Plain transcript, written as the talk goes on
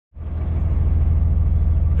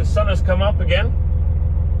The sun has come up again.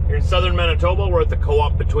 Here in southern Manitoba, we're at the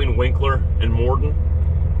co-op between Winkler and Morden.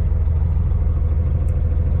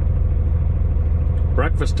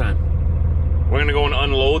 Breakfast time. We're gonna go and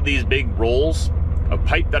unload these big rolls of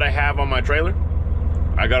pipe that I have on my trailer.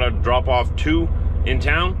 I gotta drop off 2 in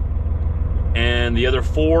town and the other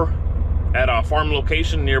 4 at a farm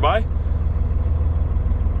location nearby.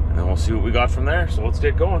 And then we'll see what we got from there. So let's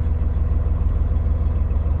get going.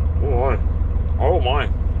 Oh my. Oh my.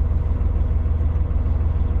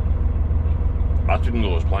 That didn't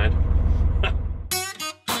go as planned.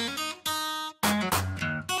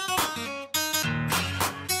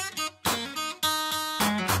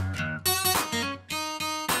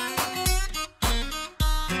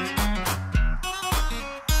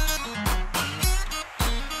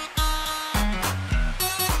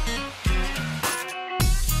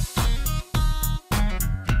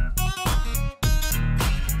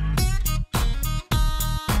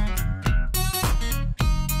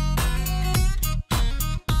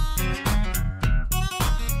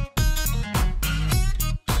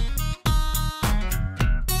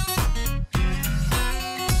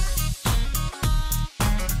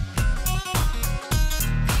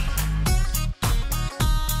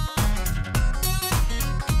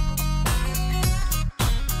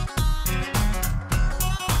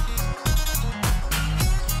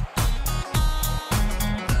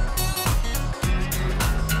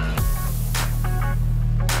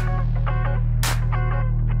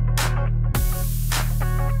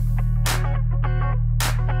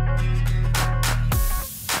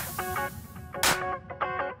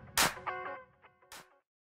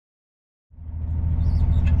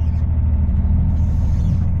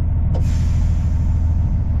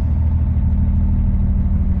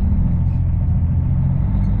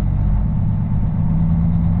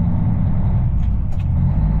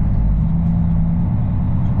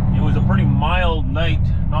 Night,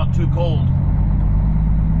 not too cold.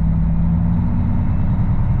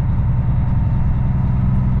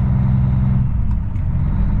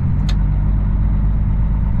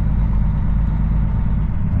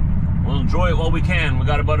 We'll enjoy it while we can. We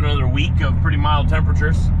got about another week of pretty mild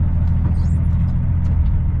temperatures.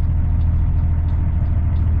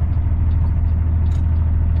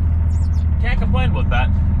 Can't complain about that.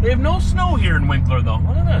 They have no snow here in Winkler though.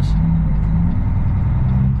 Look at this.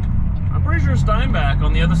 I'm pretty sure Steinbach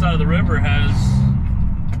on the other side of the river has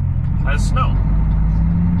snow.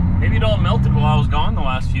 Maybe it all melted while I was gone the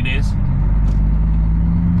last few days.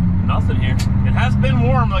 Nothing here. It has been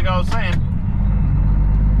warm, like I was saying.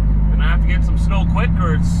 Gonna have to get some snow quick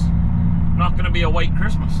or it's not gonna be a white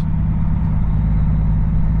Christmas.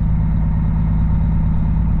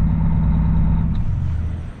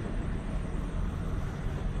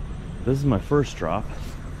 This is my first drop.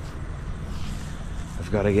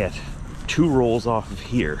 I've got to get 2 rolls off of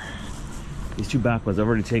here. These 2 back ones, I've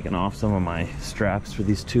already taken off some of my straps for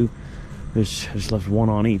these 2. I just left 1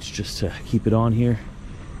 on each just to keep it on here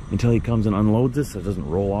until he comes and unloads this so it doesn't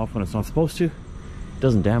roll off when it's not supposed to. It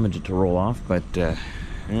doesn't damage it to roll off, but if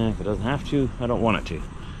it doesn't have to, I don't want it to.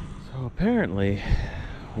 So apparently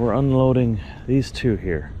we're unloading these 2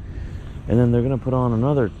 here, and then they're gonna put on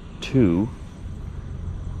another 2,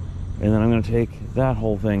 and then I'm gonna take that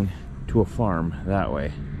whole thing to a farm that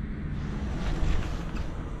way.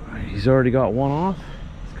 He's already got 1 off.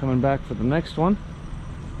 He's coming back for the next one.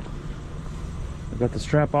 I've got the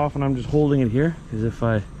strap off and I'm just holding it here because if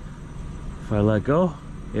I let go,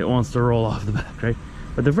 it wants to roll off the back, right?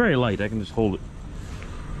 But they're very light. I can just hold it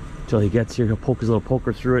until he gets here. He'll poke his little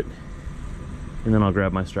poker through it, and then I'll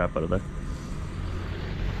grab my strap out of there.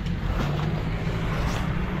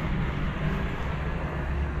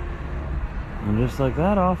 And just like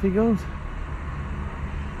that, off he goes.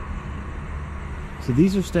 So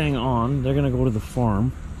these are staying on. They're gonna go to the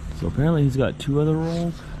farm. So apparently he's got 2 other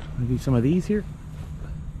rolls. Maybe some of these here.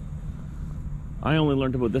 I only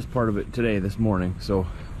learned about this part of it today, this morning, so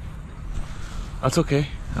that's okay.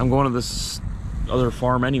 I'm going to this other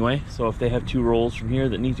farm anyway, so if they have 2 rolls from here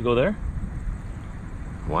that need to go there,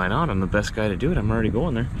 why not? I'm the best guy to do it. I'm already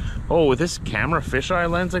going there. Oh, with this camera fisheye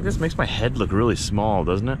lens like this, makes my head look really small,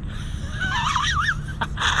 doesn't it?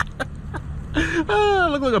 I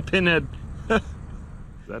look like a pinhead. Is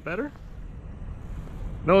that better?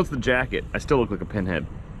 No, it's the jacket. I still look like a pinhead.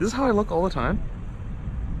 This is how I look all the time.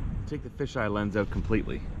 Take the fisheye lens out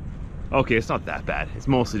completely. Okay, it's not that bad. It's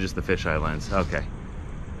mostly just the fisheye lens. Okay.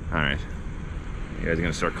 Alright. You guys are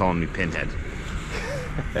gonna start calling me pinhead.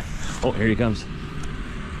 Oh, here he comes.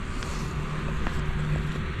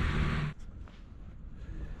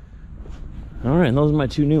 Alright, and those are my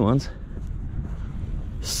 2 new ones.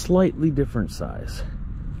 Slightly different size.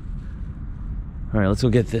 All right, let's go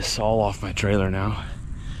get this all off my trailer now.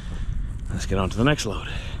 Let's get on to the next load.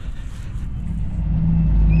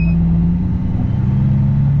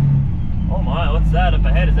 Oh my, what's that up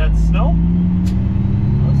ahead? Is that snow?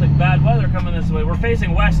 Looks like bad weather coming this way. We're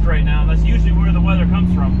facing west right now. That's usually where the weather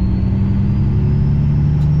comes from.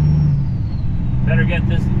 Better get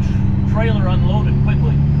this trailer unloaded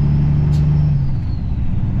quickly.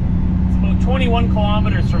 It's about 21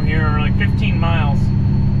 kilometers from here, or like 15 miles.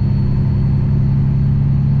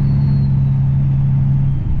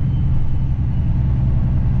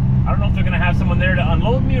 I don't know if they're going to have someone there to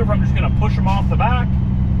unload me or if I'm just going to push them off the back.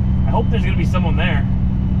 I hope there's going to be someone there.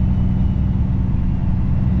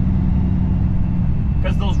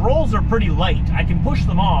 Because those rolls are pretty light. I can push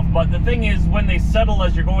them off, but the thing is, when they settle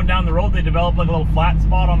as you're going down the road, they develop like a little flat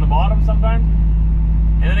spot on the bottom sometimes.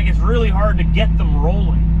 And then it gets really hard to get them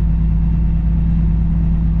rolling.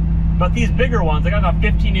 But these bigger ones, I got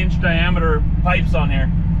 15-inch diameter pipes on here.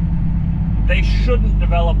 They shouldn't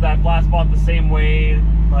develop that flat spot the same way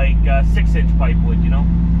like a 6-inch pipe would, you know?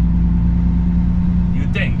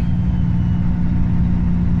 You'd think.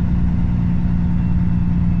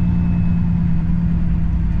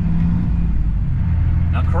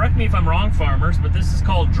 Now correct me if I'm wrong, farmers, but this is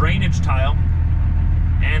called drainage tile.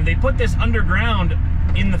 And they put this underground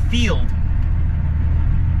in the field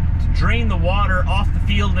to drain the water off the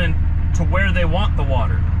field and to where they want the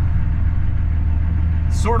water.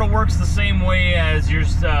 Sort of works the same way as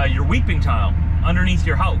your weeping tile underneath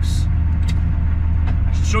your house.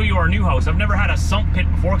 I should show you our new house. I've never had a sump pit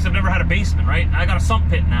before because I've never had a basement, right? I got a sump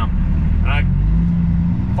pit now. And I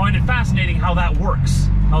find it fascinating how that works.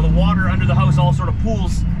 How the water under the house all sort of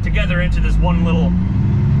pools together into this one little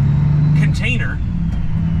container.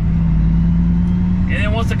 And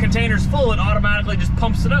then once the container's full, it automatically just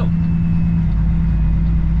pumps it out.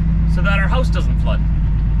 So that our house doesn't flood.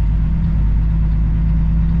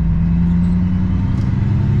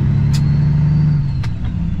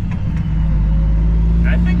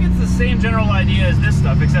 I think it's the same general idea as this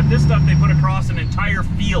stuff, except this stuff they put across an entire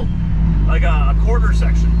field, like a quarter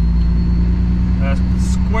section, a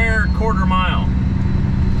square quarter mile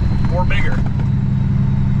or bigger.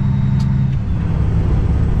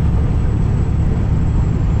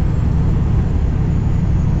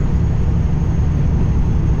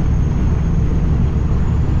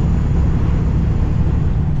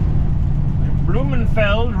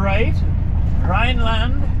 Blumenfeld right,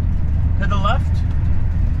 Rhineland to the left.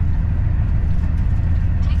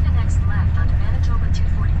 Left onto Manitoba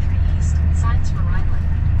 243 East, signs for Rhineland.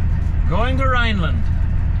 Going to Rhineland.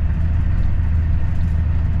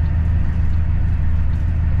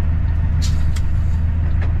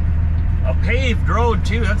 A paved road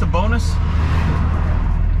too, that's a bonus.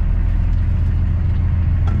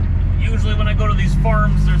 Usually when I go to these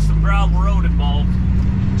farms, there's some gravel road involved.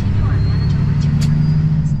 Continue on Manitoba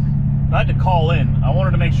 243 East. I had to call in. I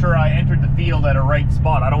wanted to make sure I entered the field at a right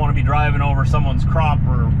spot. I don't want to be driving over someone's crop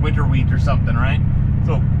or winter wheat or something, right?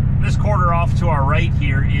 So this quarter off to our right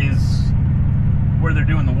here is where they're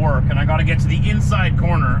doing the work, and I got to get to the inside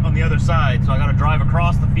corner on the other side, so I got to drive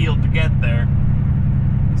across the field to get there.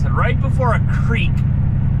 It said right before a creek.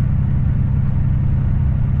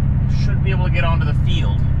 Should be able to get onto the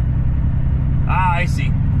field. Ah, I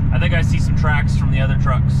see. I think I see some tracks from the other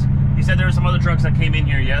trucks. He said there were some other trucks that came in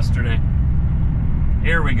here yesterday.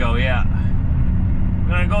 Here we go, yeah. I'm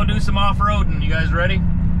gonna go do some off-roading. You guys ready?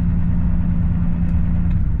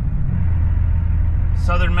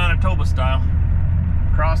 Southern Manitoba style.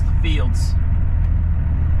 Across the fields.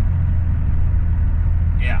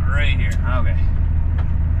 Yeah, right here. Okay.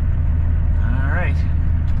 Alright.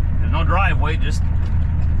 There's no driveway, just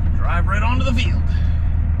drive right onto the field.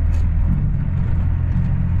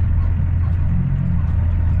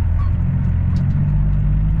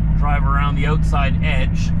 Drive around the outside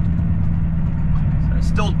edge. So I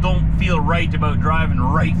still don't feel right about driving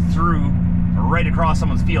right through or right across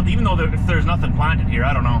someone's field, even though if there's nothing planted here,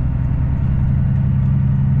 I don't know.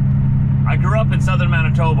 I grew up in southern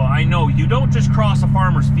Manitoba. I know you don't just cross a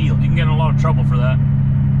farmer's field. You can get in a lot of trouble for that.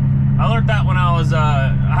 I learned that when I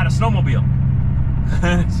had a snowmobile.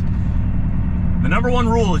 The number one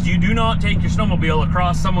rule is you do not take your snowmobile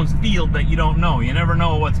across someone's field that you don't know. You never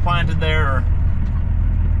know what's planted there, or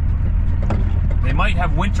they might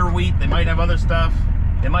have winter wheat, they might have other stuff.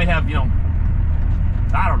 They might have, you know,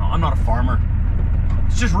 I don't know, I'm not a farmer.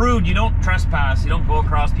 It's just rude, you don't trespass, you don't go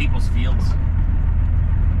across people's fields.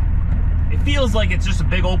 It feels like it's just a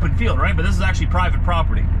big open field, right? But this is actually private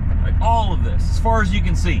property. Like all of this, as far as you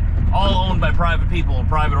can see, all owned by private people and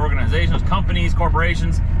private organizations, companies,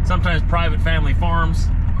 corporations, sometimes private family farms.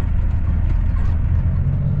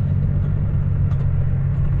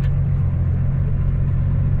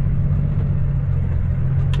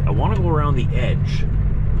 the edge.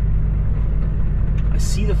 I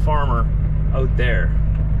see the farmer out there.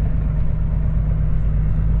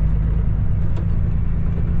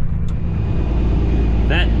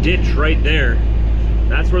 That ditch right there,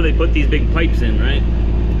 that's where they put these big pipes in, right?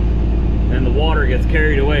 And the water gets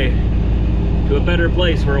carried away to a better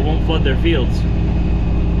place where it won't flood their fields.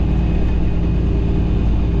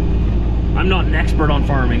 I'm not an expert on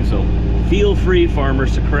farming, so feel free,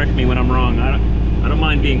 farmers, to correct me when I'm wrong. I don't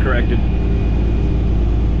mind being corrected.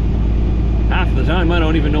 Half the time, I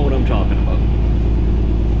don't even know what I'm talking about.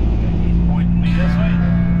 He's pointing me this way.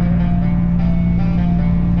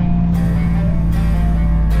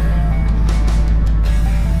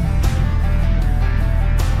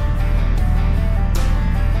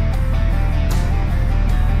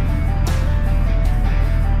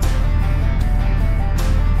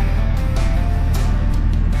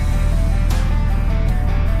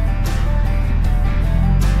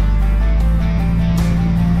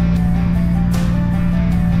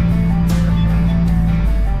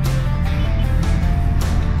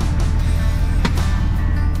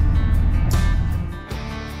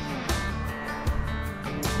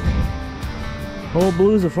 Old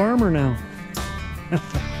Blue's a farmer now.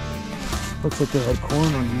 Looks like they had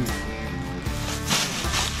corn on here.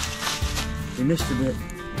 They missed a bit.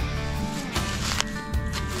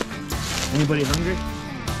 Anybody hungry?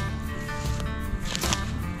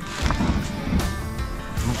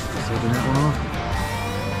 Oh, taking that one off.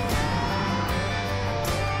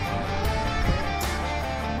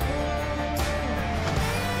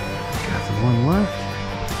 Got the one left.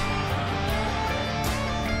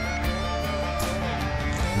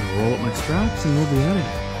 Roll up my straps and we'll be at it.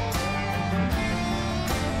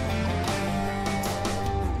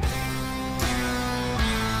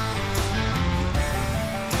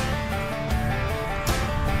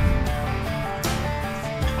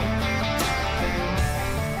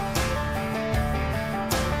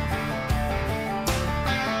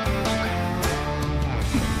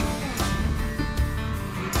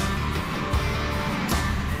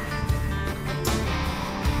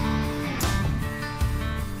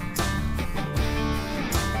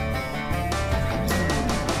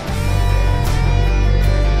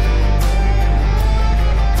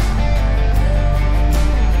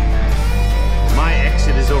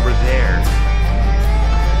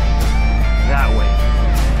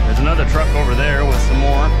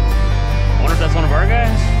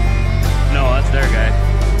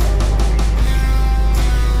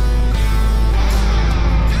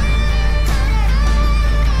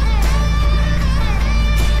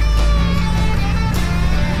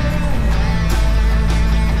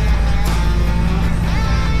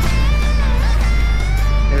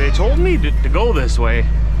 To go this way.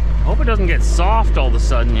 I hope it doesn't get soft all of a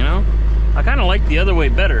sudden, you know? I kind of like the other way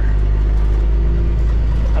better.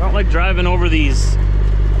 I don't like driving over these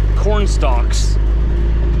corn stalks.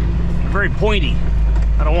 They're very pointy.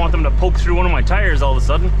 I don't want them to poke through one of my tires all of a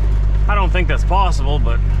sudden. I don't think that's possible,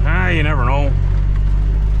 but you never know.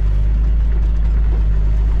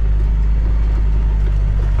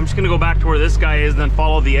 I'm just gonna go back to where this guy is and then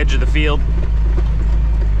follow the edge of the field.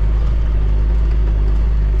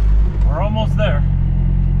 We're almost there.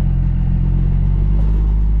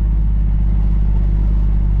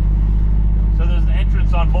 So there's an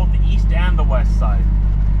entrance on both the east and the west side.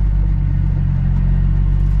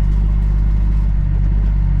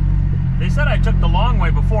 They said I took the long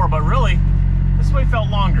way before, but really, this way felt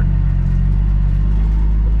longer.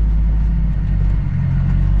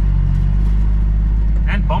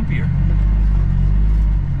 And bumpier.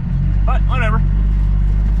 But whatever.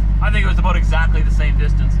 I think it was about exactly the same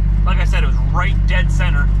distance. Like I said, it was right dead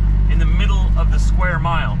center in the middle of the square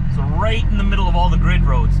mile. So right in the middle of all the grid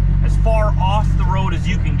roads. As far off the road as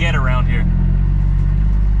you can get around here.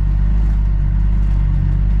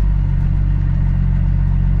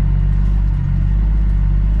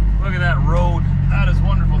 Look at that road. That is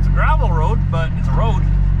wonderful. It's a gravel road, but it's a road.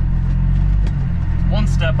 One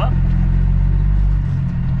step up.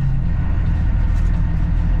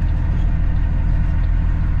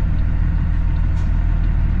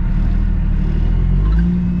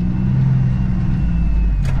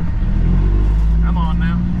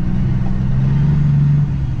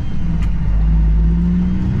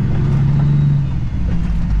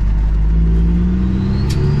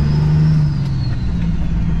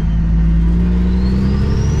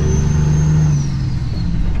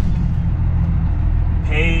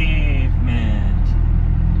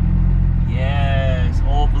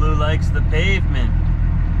 The pavement.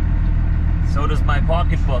 So does my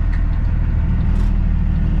pocketbook.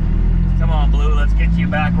 Come on, Blue, let's get you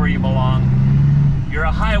back where you belong. You're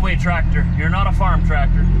a highway tractor. You're not a farm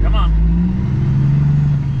tractor. Come on.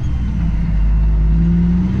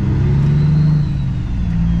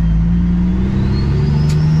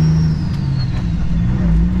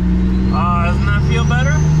 Doesn't that feel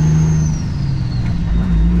better?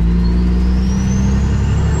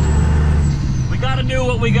 We gotta do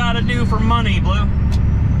what we gotta do for money, Blue.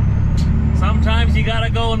 Sometimes you gotta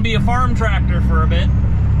go and be a farm tractor for a bit.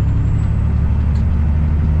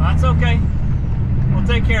 That's okay. We'll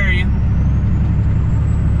take care of you.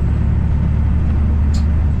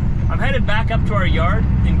 I'm headed back up to our yard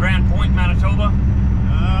in Grand Point, Manitoba.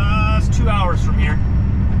 It's 2 hours from here.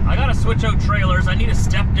 I gotta switch out trailers. I need a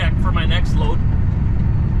step deck for my next load.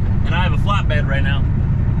 And I have a flatbed right now.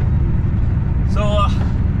 So,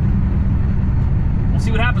 we'll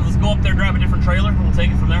see what happens. Let's go up there, grab a different trailer, and we'll take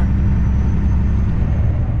it from there.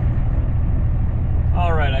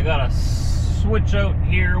 Alright, I gotta switch out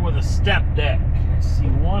here with a step deck. I see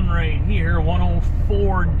one right here,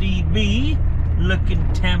 104 dB.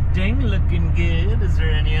 Looking tempting, looking good. Is there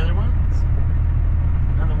any other ones?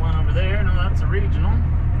 Another one over there. No, that's a regional.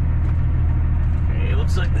 Okay,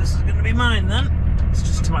 looks like this is gonna be mine then. It's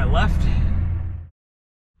just to my left.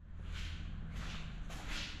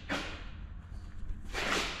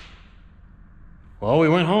 Well, we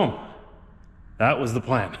went home. That was the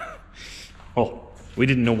plan. Well, we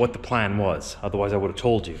didn't know what the plan was, otherwise I would have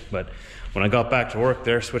told you. But when I got back to work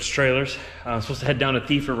there, switched trailers, I was supposed to head down to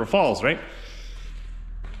Thief River Falls, right?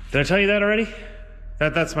 Did I tell you that already?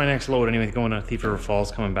 That's my next load anyway, going to Thief River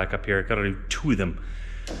Falls, coming back up here. I gotta do 2 of them.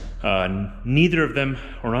 Neither of them,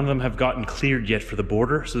 or none of them, have gotten cleared yet for the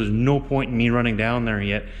border, so there's no point in me running down there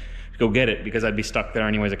yet to go get it, because I'd be stuck there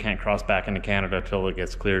anyways. I can't cross back into Canada until it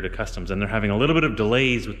gets cleared to customs, and they're having a little bit of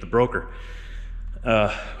delays with the broker.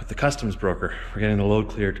 With the customs broker. We're getting the load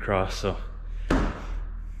cleared to cross, so.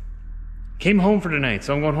 Came home for tonight,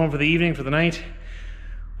 so I'm going home for the evening, for the night.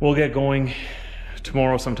 We'll get going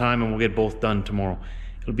tomorrow sometime, and we'll get both done tomorrow.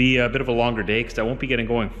 It'll be a bit of a longer day, because I won't be getting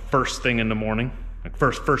going first thing in the morning. Like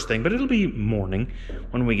first thing, but it'll be morning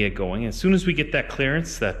when we get going. As soon as we get that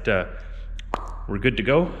clearance that we're good to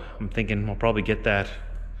go, I'm thinking we'll probably get that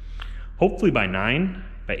hopefully by 9,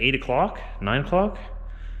 by 8 o'clock, 9 o'clock.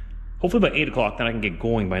 Hopefully by 8 o'clock, then I can get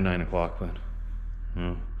going by 9 o'clock, but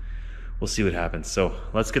we'll see what happens. So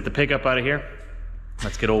let's get the pickup out of here.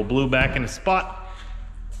 Let's get old Blue back in the spot.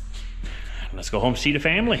 Let's go home, see the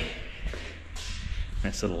family.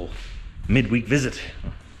 Nice little midweek visit.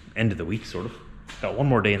 End of the week, sort of. Got one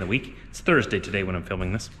more day in the week. It's Thursday today when I'm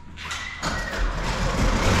filming this.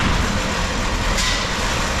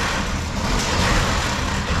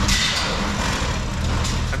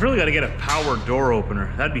 I've really got to get a power door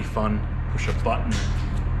opener. That'd be fun. Push a button.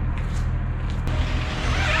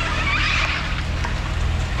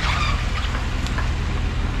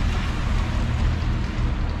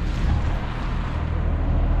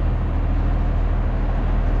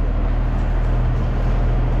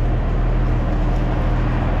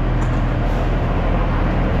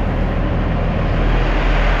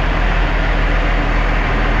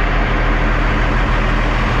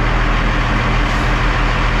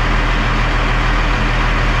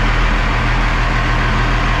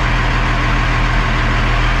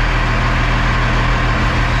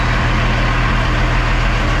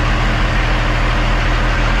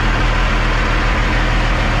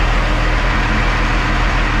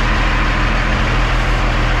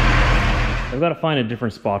 I've got to find a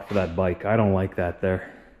different spot for that bike. I don't like that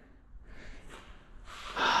there.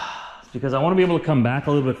 It's because I want to be able to come back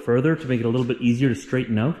a little bit further to make it a little bit easier to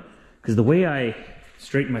straighten out. Because the way I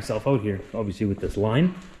straighten myself out here, obviously with this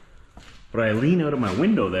line, but I lean out of my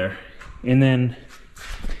window there, and then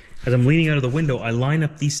as I'm leaning out of the window, I line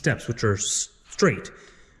up these steps, which are straight,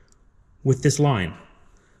 with this line.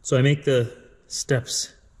 So I make the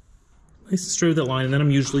steps nice and straight with that line, and then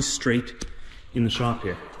I'm usually straight in the shop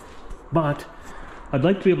here. But I'd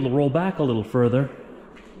like to be able to roll back a little further.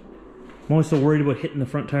 I'm always so worried about hitting the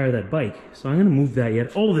front tire of that bike. So I'm going to move that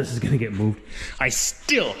yet. All of this is going to get moved. I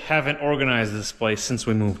still haven't organized this place since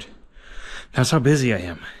we moved. That's how busy I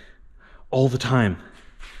am. All the time.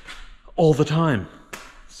 All the time.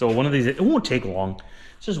 So one of these, it won't take long.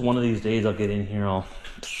 It's just one of these days I'll get in here, I'll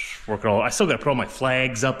work it all. I still got to put all my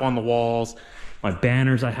flags up on the walls. My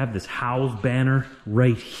banners, I have this house banner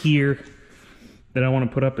right here that I want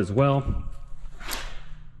to put up as well.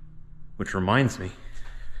 Which reminds me,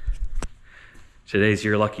 today's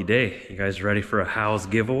your lucky day. You guys ready for a house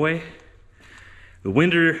giveaway? The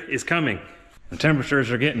winter is coming. The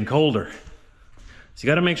temperatures are getting colder. So you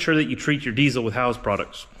got to make sure that you treat your diesel with house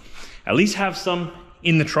products. At least have some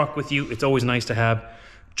in the truck with you. It's always nice to have,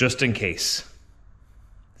 just in case.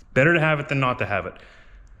 Better to have it than not to have it.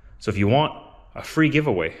 So if you want a free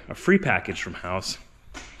giveaway, a free package from House,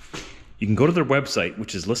 you can go to their website,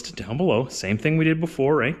 which is listed down below. Same thing we did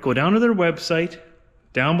before, right? Go down to their website,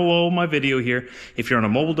 down below my video here. If you're on a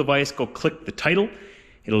mobile device, go click the title.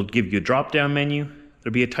 It'll give you a drop-down menu.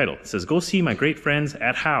 There'll be a title. It says, go see my great friends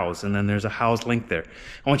at House, and then there's a House link there.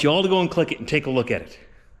 I want you all to go and click it and take a look at it.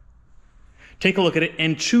 Take a look at it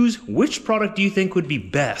and choose which product do you think would be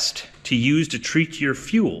best to use to treat your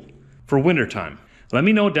fuel for wintertime. Let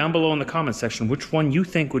me know down below in the comment section which one you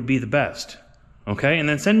think would be the best. Okay, and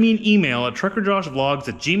then send me an email at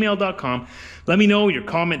truckerjoshvlogs@gmail.com. Let me know your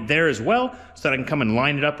comment there as well so that I can come and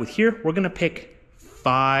line it up with here. We're gonna pick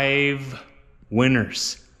 5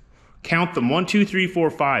 winners. Count them, 1, 2, 3, 4,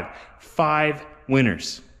 5. 5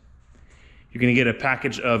 winners. You're gonna get a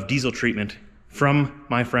package of diesel treatment from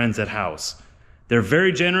my friends at House. They're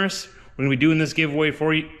very generous. We're gonna be doing this giveaway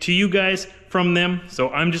to you guys from them. So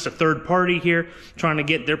I'm just a third party here trying to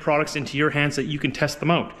get their products into your hands so that you can test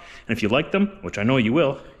them out. And if you like them, which I know you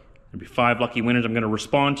will, there'll be 5 lucky winners. I'm gonna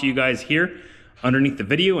respond to you guys here underneath the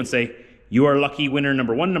video and say, you are lucky winner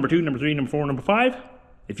number 1, number 2, number 3, number 4, number 5.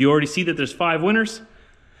 If you already see that there's 5 winners,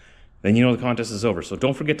 then you know the contest is over. So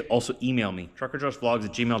don't forget to also email me,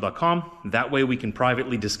 truckerjoshvlogs@gmail.com. That way we can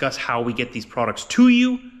privately discuss how we get these products to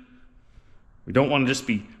you. We don't want to just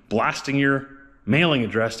be blasting your mailing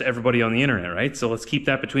address to everybody on the internet, right? So let's keep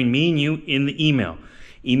that between me and you in the email.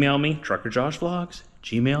 Email me,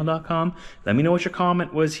 truckerjoshvlogs@gmail.com. Let me know what your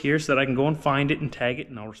comment was here so that I can go and find it and tag it,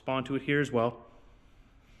 and I'll respond to it here as well.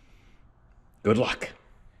 Good luck.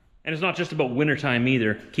 And it's not just about wintertime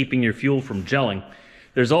either, keeping your fuel from gelling.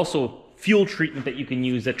 There's also fuel treatment that you can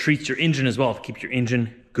use that treats your engine as well to keep your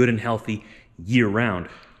engine good and healthy year round.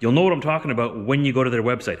 You'll know what I'm talking about when you go to their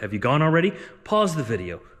website. Have you gone already? Pause the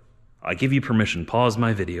video. I give you permission. Pause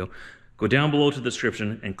my video. Go down below to the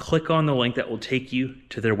description and click on the link that will take you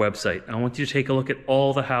to their website. I want you to take a look at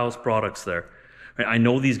all the House products there. Right, I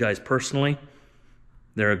know these guys personally.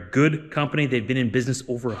 They're a good company. They've been in business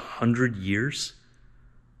over 100 years.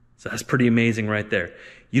 So that's pretty amazing right there.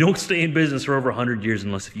 You don't stay in business for over 100 years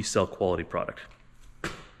unless if you sell quality product.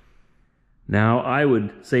 Now, I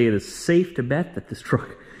would say it is safe to bet that this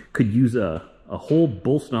truck could use a whole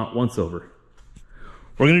BULLSNOT once-over.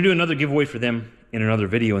 We're going to do another giveaway for them in another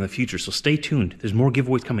video in the future, so stay tuned. There's more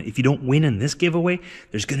giveaways coming. If you don't win in this giveaway,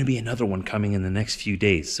 there's going to be another one coming in the next few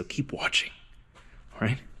days, so keep watching. All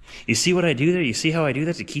right? You see what I do there? You see how I do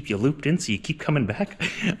that to keep you looped in so you keep coming back?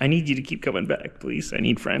 I need you to keep coming back, please. I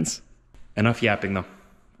need friends. Enough yapping, though.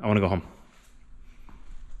 I want to go home.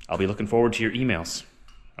 I'll be looking forward to your emails.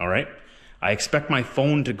 All right? I expect my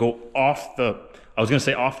phone to go off the... I was going to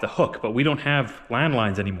say off the hook, but we don't have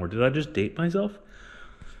landlines anymore. Did I just date myself?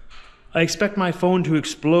 I expect my phone to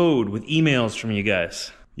explode with emails from you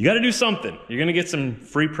guys. You got to do something. You're going to get some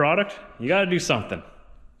free product. You got to do something.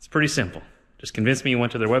 It's pretty simple. Just convince me you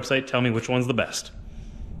went to their website. Tell me which one's the best.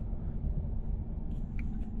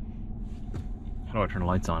 How do I turn the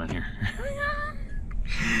lights on in here?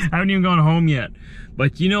 I haven't even gone home yet.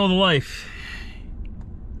 But you know the life.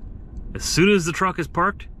 As soon as the truck is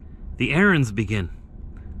parked, the errands begin.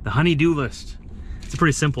 The honey-do list. It's a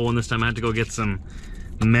pretty simple one this time. I had to go get some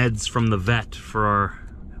meds from the vet for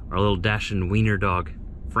our little Dachshund wiener dog,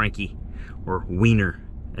 Frankie, or Wiener,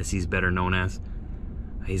 as he's better known as.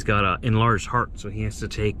 He's got an enlarged heart, so he has to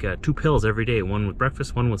take 2 pills every day, one with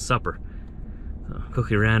breakfast, one with supper. So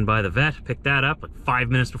Cookie ran by the vet, picked that up like 5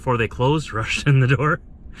 minutes before they closed, rushed in the door.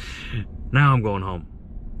 Now I'm going home.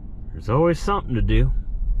 There's always something to do.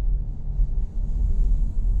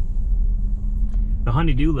 The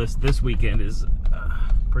honey-do list this weekend is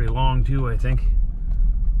pretty long too, I think.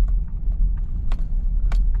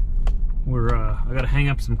 I gotta hang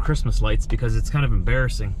up some Christmas lights because it's kind of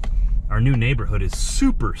embarrassing. Our new neighborhood is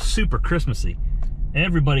super, super Christmassy.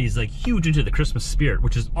 Everybody's like huge into the Christmas spirit,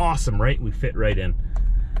 which is awesome, right? We fit right in.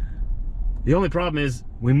 The only problem is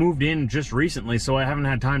we moved in just recently, so I haven't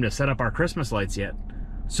had time to set up our Christmas lights yet.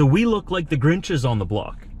 So we look like the Grinches on the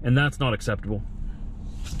block, and that's not acceptable.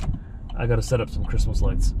 I gotta set up some Christmas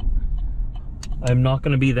lights. I'm not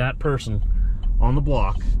gonna be that person on the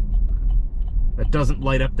block that doesn't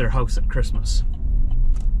light up their house at Christmas.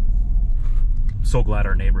 So glad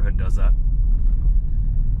our neighborhood does that.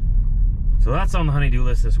 So that's on the honey-do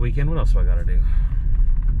list this weekend. What else do I gotta do?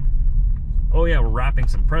 Oh yeah, we're wrapping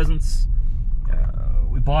some presents.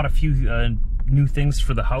 We bought a few new things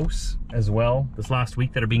for the house as well this last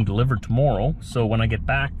week that are being delivered tomorrow. So when I get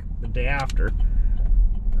back the day after,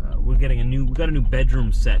 we got a new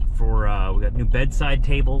bedroom set for, we got new bedside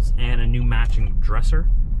tables and a new matching dresser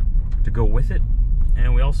to go with it.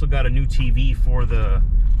 And we also got a new TV for the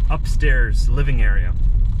upstairs living area.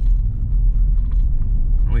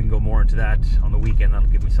 And we can go more into that on the weekend. That'll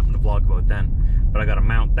give me something to vlog about then. But I gotta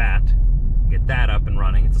mount that, get that up and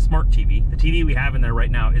running. It's a smart TV. The TV we have in there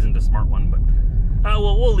right now isn't a smart one, but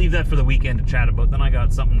we'll leave that for the weekend to chat about. Then I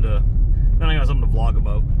got something to vlog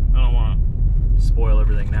about. I don't want to spoil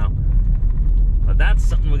everything now. But that's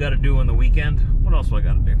something we got to do on the weekend. What else do I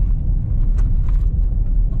got to do?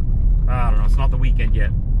 I don't know. It's not the weekend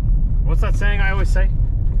yet. What's that saying I always say?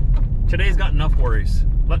 Today's got enough worries.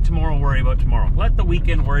 Let tomorrow worry about tomorrow. Let the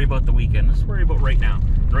weekend worry about the weekend. Let's worry about right now.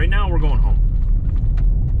 And right now, we're going home.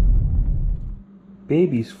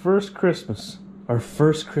 Baby's first Christmas. Our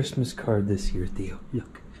first Christmas card this year, Theo.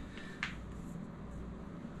 Look.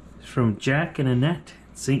 It's from Jack and Annette,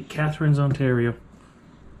 St. Catharines, Ontario.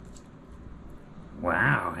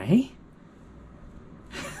 Wow, eh?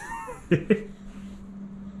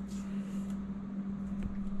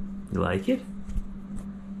 You like it?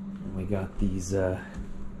 And we got these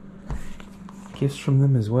gifts from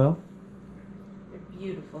them as well. They're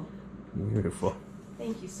beautiful. Beautiful.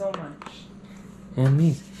 Thank you so much. And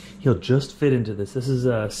these. He'll just fit into this. This is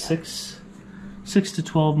a 6 to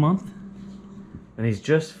 12 month. And he's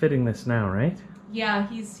just fitting this now, right? Yeah,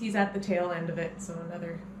 he's at the tail end of it, so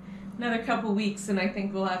another couple weeks, and I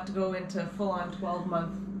think we'll have to go into full-on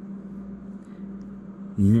 12-month.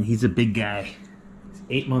 He's a big guy. He's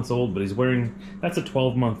 8 months old, but he's wearing, that's a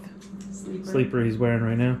 12-month sleeper he's wearing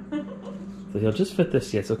right now. So he'll just fit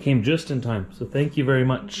this yet. So it came just in time. So thank you very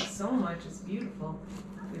much. Thank you so much. It's beautiful.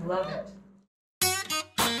 We love it.